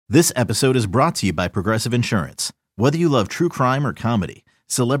This episode is brought to you by Progressive Insurance. Whether you love true crime or comedy,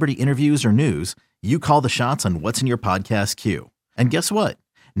 celebrity interviews or news, you call the shots on what's in your podcast queue. And guess what?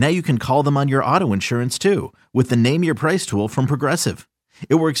 Now you can call them on your auto insurance too with the Name Your Price tool from Progressive.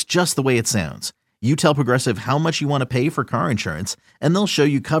 It works just the way it sounds. You tell Progressive how much you want to pay for car insurance, and they'll show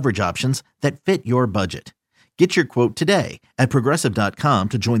you coverage options that fit your budget. Get your quote today at Progressive.com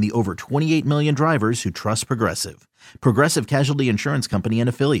to join the over 28 million drivers who trust Progressive. Progressive Casualty Insurance Company and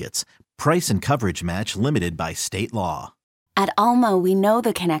Affiliates. Price and coverage match limited by state law. At Alma, we know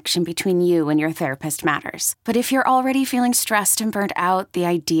the connection between you and your therapist matters. But if you're already feeling stressed and burnt out, the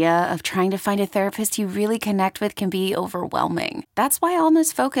idea of trying to find a therapist you really connect with can be overwhelming. That's why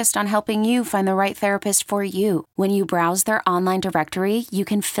Alma's focused on helping you find the right therapist for you. When you browse their online directory, you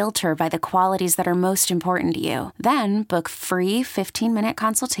can filter by the qualities that are most important to you. Then book free 15-minute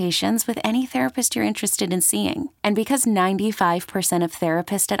consultations with any therapist you're interested in seeing. And because 95% of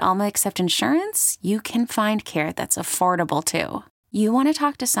therapists at Alma accept insurance, you can find care that's affordable too. You want to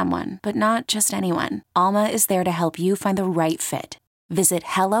talk to someone, but not just anyone. Alma is there to help you find the right fit. Visit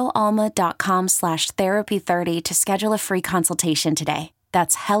helloalma.com/therapy30 to schedule a free consultation today.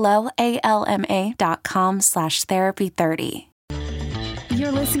 That's helloalma.com/therapy30.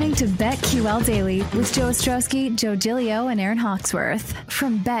 You're listening to BetQL Daily with Joe Ostrowski, Joe Giglio, and Aaron Hawksworth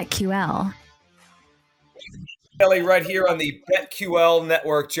from BetQL. Kelly right here on the BetQL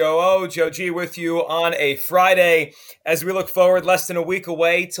Network. Joe G with you on a Friday as we look forward less than a week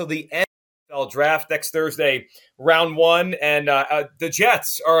away till the NFL draft next Thursday, round one. And the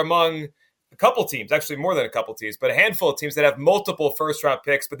Jets are among a couple teams, actually more than a couple teams, but a handful of teams that have multiple first-round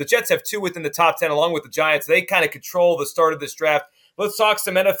picks. But the Jets have two within the top 10 along with the Giants. They kind of control the start of this draft. Let's talk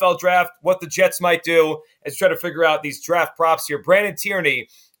some NFL draft, what the Jets might do as we try to figure out these draft props here. Brandon Tierney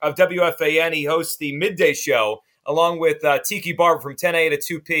of WFAN, he hosts the midday show along with Tiki Barber from 10A to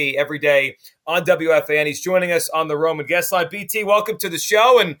 2P every day on WFAN. He's joining us on the Roman guest line. BT, welcome to the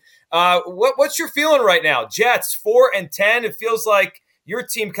show. And what's your feeling right now? Jets 4-10. It feels like your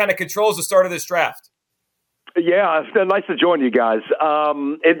team kind of controls the start of this draft. Yeah, it's nice to join you guys.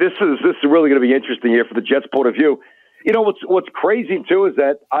 And this is really going to be interesting here for the Jets' point of view. You know what's crazy too is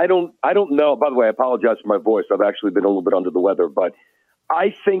that I don't know. By the way, I apologize for my voice. I've actually been a little bit under the weather, but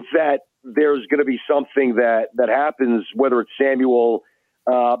I think that there's going to be something that happens, whether it's Samuel,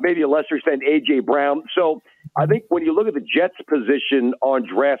 maybe a lesser extent, A.J. Brown. So I think when you look at the Jets' position on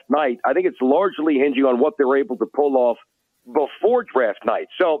draft night, I think it's largely hinging on what they're able to pull off before draft night.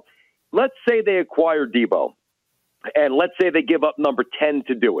 So let's say they acquire Debo, and let's say they give up number 10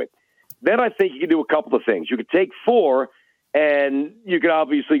 to do it. Then I think you can do a couple of things. You could take 4, and you could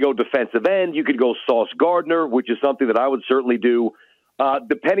obviously go defensive end. You could go Sauce Gardner, which is something that I would certainly do.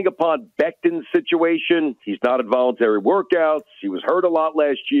 Depending upon Becton's situation, he's not at voluntary workouts. He was hurt a lot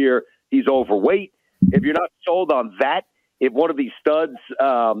last year. He's overweight. If you're not sold on that, if one of these studs,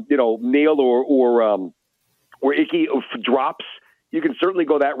 Neal or Icky drops, you can certainly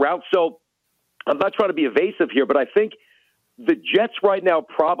go that route. So I'm not trying to be evasive here, but I think the Jets right now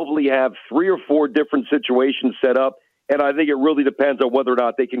probably have 3 or 4 different situations set up, and I think it really depends on whether or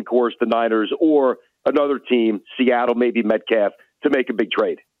not they can coerce the Niners or another team, Seattle, maybe Metcalf, to make a big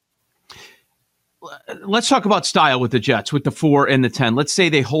trade. Let's talk about style with the Jets, with the 4 and the 10. Let's say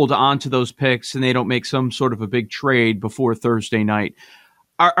they hold on to those picks and they don't make some sort of a big trade before Thursday night.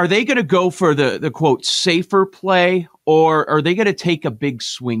 Are they going to go for the quote safer play, or are they going to take a big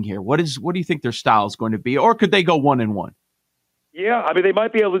swing here? What do you think their style is going to be, or could they go 1-1? Yeah, I mean, they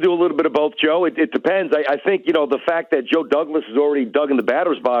might be able to do a little bit of both, Joe. It depends. I think, the fact that Joe Douglas has already dug in the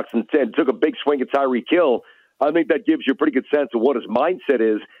batter's box and took a big swing at Tyreek Hill, I think that gives you a pretty good sense of what his mindset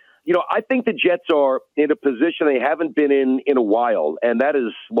is. I think the Jets are in a position they haven't been in a while, and that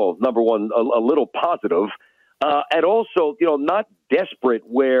is, well, number one, a little positive, and also, not desperate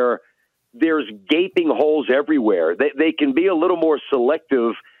where there's gaping holes everywhere. They can be a little more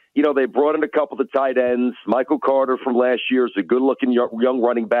selective. They brought in a couple of tight ends. Michael Carter from last year is a good-looking young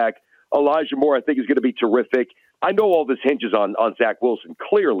running back. Elijah Moore, I think, is going to be terrific. I know all this hinges on Zach Wilson,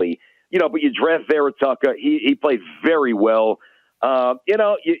 clearly. But you draft Vera Tucker. He played very well. You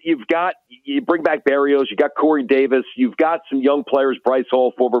bring back Berrios. You got Corey Davis. You've got some young players, Bryce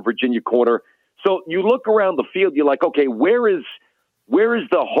Hall, former Virginia corner. So you look around the field, you're like, okay, where is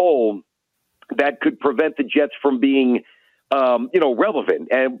the hole that could prevent the Jets from being, relevant?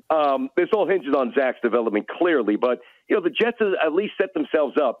 And this all hinges on Zach's development, clearly. But, the Jets have at least set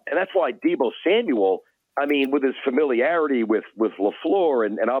themselves up. And that's why Deebo Samuel, I mean, with his familiarity with LaFleur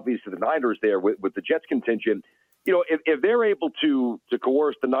and obviously the Niners there with the Jets contingent, if they're able to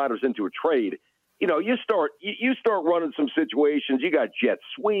coerce the Niners into a trade, you start running some situations. You got jet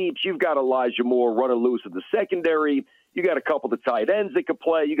sweeps. You've got Elijah Moore running loose at the secondary. You got a couple of tight ends that can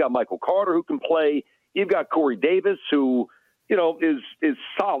play. You got Michael Carter who can play. You've got Corey Davis who, is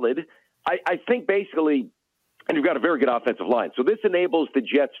solid. I think basically, and you've got a very good offensive line. So this enables the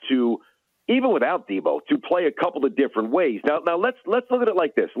Jets to, even without Debo, to play a couple of different ways. Now let's look at it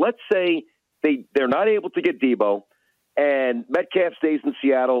like this. Let's say they're not able to get Debo, and Metcalf stays in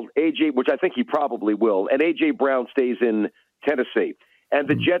Seattle, AJ, which I think he probably will, and AJ Brown stays in Tennessee. And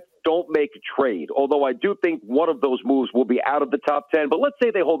the Jets don't make a trade, although I do think one of those moves will be out of the top 10. But let's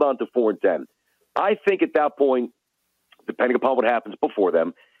say they hold on to 4-10. I think at that point, depending upon what happens before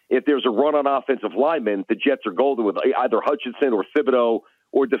them, if there's a run on offensive linemen, the Jets are golden with either Hutchinson or Thibodeau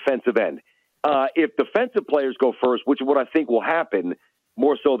or defensive end. If defensive players go first, which is what I think will happen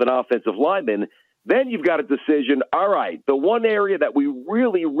more so than offensive linemen, then you've got a decision. All right, the one area that we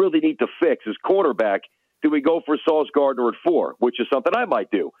really, really need to fix is cornerback. Do we go for Sauce Gardner at 4, which is something I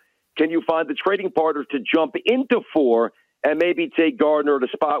might do? Can you find the trading partner to jump into 4 and maybe take Gardner at a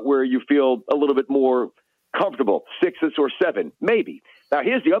spot where you feel a little bit more comfortable, 6 or 7? Maybe. Now,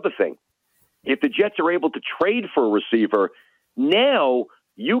 here's the other thing. If the Jets are able to trade for a receiver, now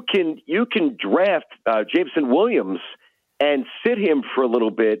you can draft Jameson Williams and sit him for a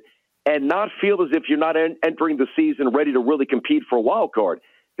little bit and not feel as if you're not entering the season ready to really compete for a wild card.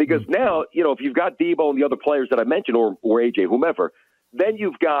 Because now, if you've got Debo and the other players that I mentioned, or AJ, whomever, then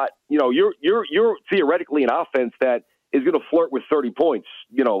you've got, you're theoretically an offense that is going to flirt with 30 points.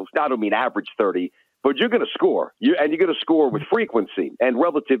 I don't mean average 30, but you're going to score. You're going to score with frequency and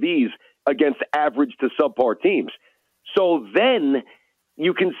relative ease against average to subpar teams. So then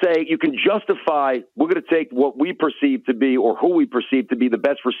you can say, you can justify, we're going to take what we perceive to be, or who we perceive to be the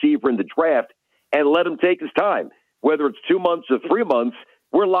best receiver in the draft, and let him take his time. Whether it's 2 months or 3 months,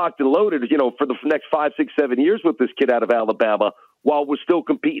 we're locked and loaded, for the next 5, 6, 7 years with this kid out of Alabama, while we're still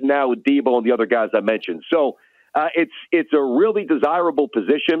competing now with Debo and the other guys I mentioned. So it's a really desirable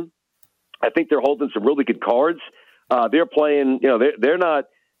position. I think they're holding some really good cards. They're playing, they're not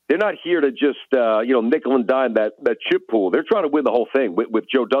here to just, nickel and dime that chip pool. They're trying to win the whole thing with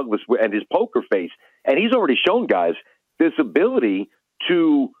Joe Douglas and his poker face. And he's already shown guys this ability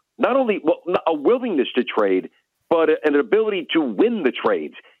to not only a willingness to trade, but an ability to win the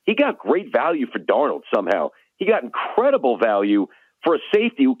trades. He got great value for Darnold somehow. He got incredible value for a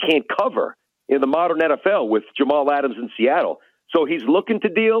safety who can't cover in the modern NFL with Jamal Adams in Seattle. So he's looking to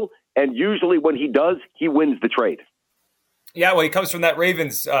deal, and usually when he does, he wins the trade. Yeah, well, he comes from that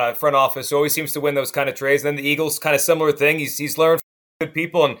Ravens front office, who always seems to win those kind of trades. And then the Eagles, kind of similar thing. He's learned from good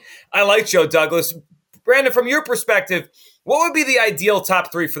people, and I like Joe Douglas. Brandon, from your perspective, what would be the ideal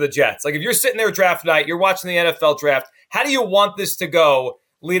top 3 for the Jets? Like, if you're sitting there draft night, you're watching the NFL draft, how do you want this to go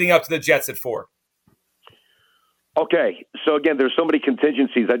leading up to the Jets at 4? Okay, so again, there's so many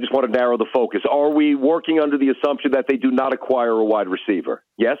contingencies. I just want to narrow the focus. Are we working under the assumption that they do not acquire a wide receiver?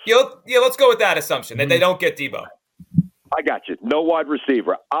 Yes? Yeah, let's go with that assumption, that they don't get Debo. I got you. No wide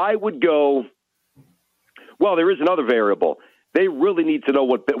receiver. I would go, well, there is another variable. They really need to know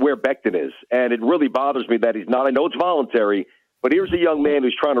where Becton is, and it really bothers me that he's not. I know it's voluntary, but here's a young man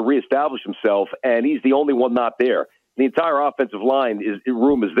who's trying to reestablish himself, and he's the only one not there. The entire offensive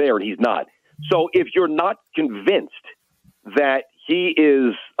room is there, and he's not. So if you're not convinced that he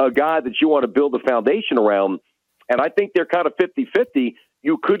is a guy that you want to build a foundation around, and I think they're kind of 50-50,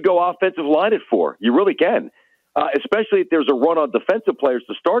 you could go offensive line at 4. You really can, especially if there's a run on defensive players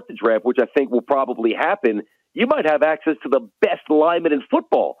to start the draft, which I think will probably happen. You might have access to the best lineman in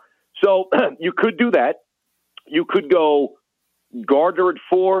football. So you could do that. You could go Gardner at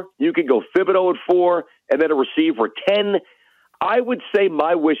 4. You could go Thibodeau at 4, and then a receiver at 10. I would say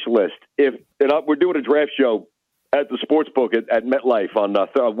my wish list, we're doing a draft show at the Sportsbook at MetLife on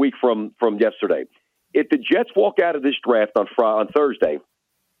a week from yesterday. If the Jets walk out of this draft on Thursday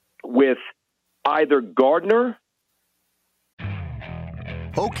with either Gardner.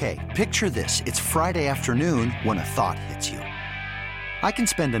 Okay, picture this. It's Friday afternoon when a thought hits you. I can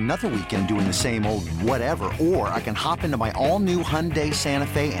spend another weekend doing the same old whatever, or I can hop into my all-new Hyundai Santa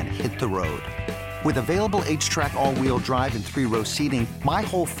Fe and hit the road. With available H-Track all-wheel drive and 3-row seating, my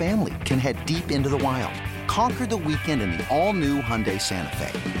whole family can head deep into the wild. Conquer the weekend in the all-new Hyundai Santa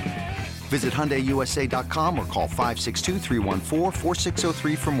Fe. Visit HyundaiUSA.com or call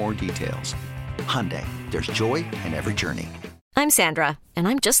 562-314-4603 for more details. Hyundai, there's joy in every journey. I'm Sandra, and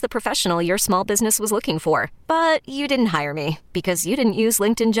I'm just the professional your small business was looking for. But you didn't hire me because you didn't use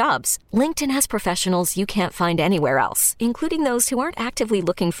LinkedIn Jobs. LinkedIn has professionals you can't find anywhere else, including those who aren't actively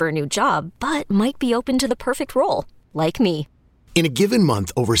looking for a new job, but might be open to the perfect role, like me. In a given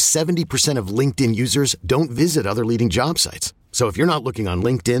month, over 70% of LinkedIn users don't visit other leading job sites. So if you're not looking on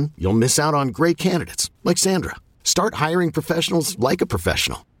LinkedIn, you'll miss out on great candidates like Sandra. Start hiring professionals like a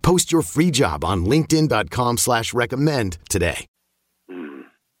professional. Post your free job on linkedin.com/recommend today.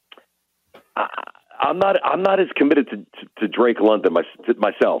 I'm not as committed to Drake London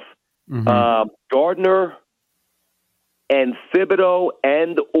myself. Mm-hmm. Gardner and Thibodeau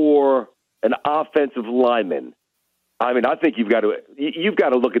and or an offensive lineman. I mean, I think you've got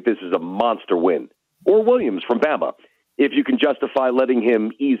to look at this as a monster win. Or Williams from Bama, if you can justify letting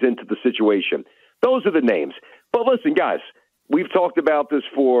him ease into the situation. Those are the names. But listen, guys, we've talked about this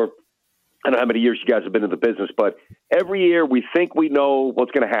for, I don't know how many years you guys have been in the business, but every year we think we know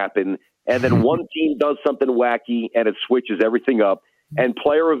what's going to happen, and then one team does something wacky and it switches everything up. And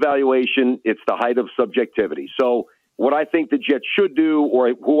player evaluation, it's the height of subjectivity. So what I think the Jets should do,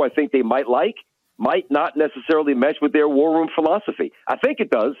 or who I think they might like, might not necessarily mesh with their war room philosophy. I think it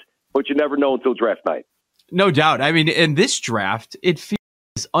does, but you never know until draft night. No doubt. I mean, in this draft, it feels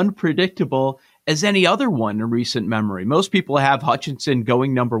as unpredictable as any other one in recent memory. Most people have Hutchinson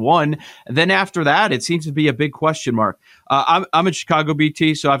going number one. And then after that, it seems to be a big question mark. I'm in Chicago,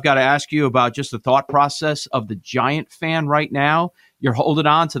 BT, so I've got to ask you about just the thought process of the Giant fan right now. You're holding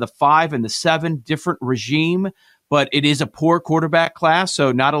on to the 5 and the 7, different regime, but it is a poor quarterback class,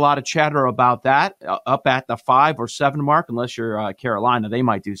 so not a lot of chatter about that up at the 5 or 7 mark, unless you're Carolina. They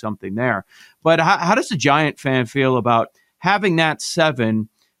might do something there. But how does the Giant fan feel about having that 7,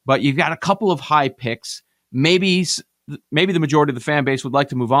 but you've got a couple of high picks? Maybe the majority of the fan base would like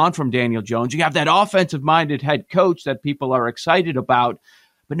to move on from Daniel Jones. You have that offensive-minded head coach that people are excited about,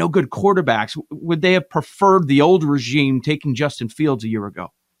 but no good quarterbacks. Would they have preferred the old regime taking Justin Fields a year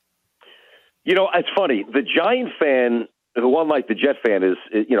ago? You know, it's funny. The Giant fan, the one like the Jet fan,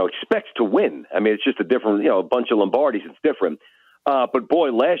 expects to win. I mean, it's just a different, a bunch of Lombardis. It's different. But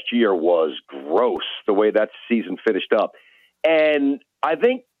boy, last year was gross the way that season finished up. And I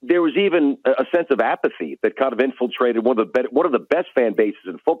think there was even a sense of apathy that kind of infiltrated one of the best fan bases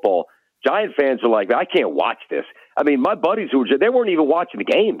in football. Giant fans are like, I can't watch this. I mean, my buddies they weren't even watching the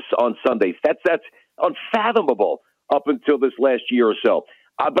games on Sundays. That's unfathomable up until this last year or so.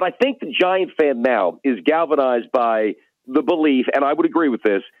 But I think the Giant fan now is galvanized by the belief, and I would agree with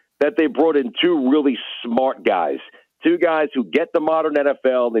this, that they brought in 2 really smart guys, 2 guys who get the modern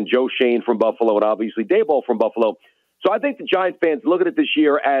NFL, and Joe Shane from Buffalo and obviously Daboll from Buffalo. So I think the Giant fans look at it this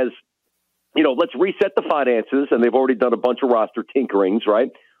year as, let's reset the finances, and they've already done a bunch of roster tinkerings,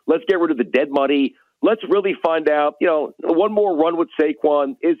 right? Let's get rid of the dead money. Let's really find out, one more run with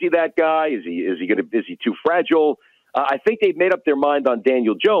Saquon. Is he that guy? Is he too fragile? I think they've made up their mind on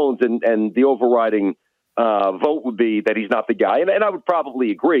Daniel Jones, and the overriding vote would be that he's not the guy. And I would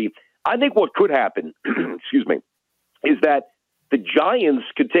probably agree. I think what could happen, excuse me, is that the Giants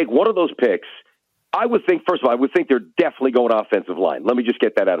could take one of those picks. I would think, first of all, they're definitely going offensive line. Let me just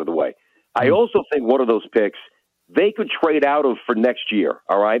get that out of the way. I also think one of those picks they could trade out of for next year,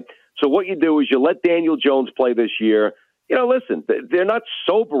 all right? So what you do is you let Daniel Jones play this year. Listen, they're not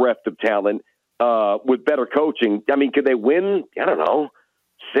so bereft of talent. With better coaching, I mean, could they win,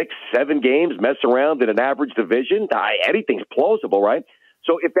 6, 7 games, mess around in an average division? Anything's plausible, right?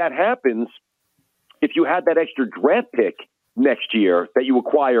 So if that happens, if you had that extra draft pick next year that you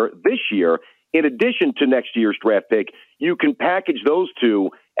acquire this year, in addition to next year's draft pick, you can package those 2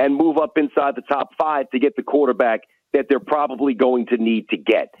 and move up inside the top 5 to get the quarterback that they're probably going to need to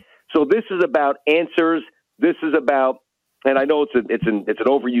get. So this is about answers. This is about, and I know it's an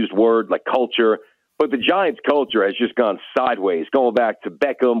overused word like culture, but the Giants' culture has just gone sideways, going back to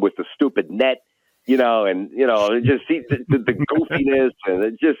Beckham with the stupid net, just see the goofiness,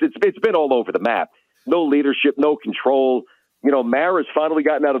 and it's been all over the map. No leadership, no control. Mara's finally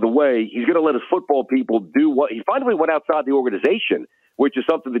gotten out of the way. He's going to let his football people do what he finally went outside the organization, which is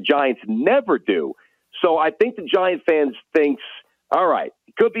something the Giants never do. So I think the Giant fans thinks, all right,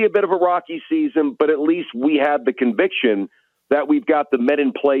 it could be a bit of a rocky season, but at least we have the conviction that we've got the men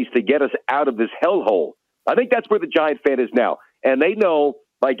in place to get us out of this hellhole. I think that's where the Giant fan is now. And they know,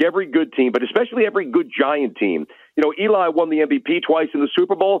 like every good team, but especially every good Giant team, Eli won the MVP twice in the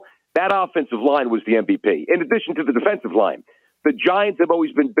Super Bowl. That offensive line was the MVP, in addition to the defensive line. The Giants have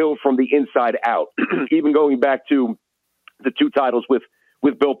always been built from the inside out, even going back to the 2 titles with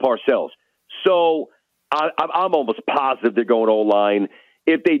Bill Parcells. So I'm almost positive they're going O-line.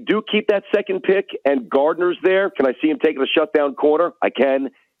 If they do keep that second pick and Gardner's there, can I see him taking a shutdown corner? I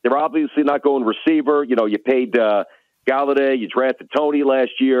can. They're obviously not going receiver. You paid Galladay, you drafted Tony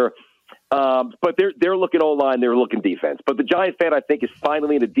last year. But they're looking O-line, they're looking defense. But the Giant fan, I think, is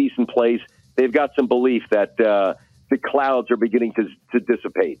finally in a decent place. They've got some belief that the clouds are beginning to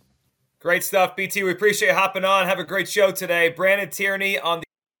dissipate. Great stuff, BT. We appreciate you hopping on. Have a great show today. Brandon Tierney on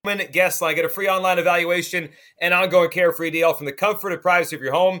the Guest Line. Get a free online evaluation and ongoing care-free deal from the comfort and privacy of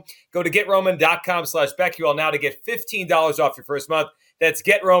your home. Go to GetRoman.com/BetQL now to get $15 off your first month. That's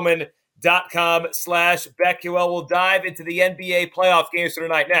GetRoman.com/BetQL. We'll dive into the NBA playoff games for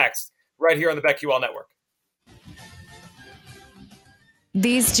tonight next, right here on the BetQL Network.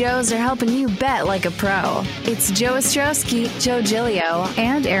 These Joes are helping you bet like a pro. It's Joe Ostrowski, Joe Giglio,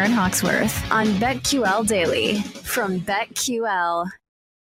 and Aaron Hawksworth on BetQL Daily from BetQL.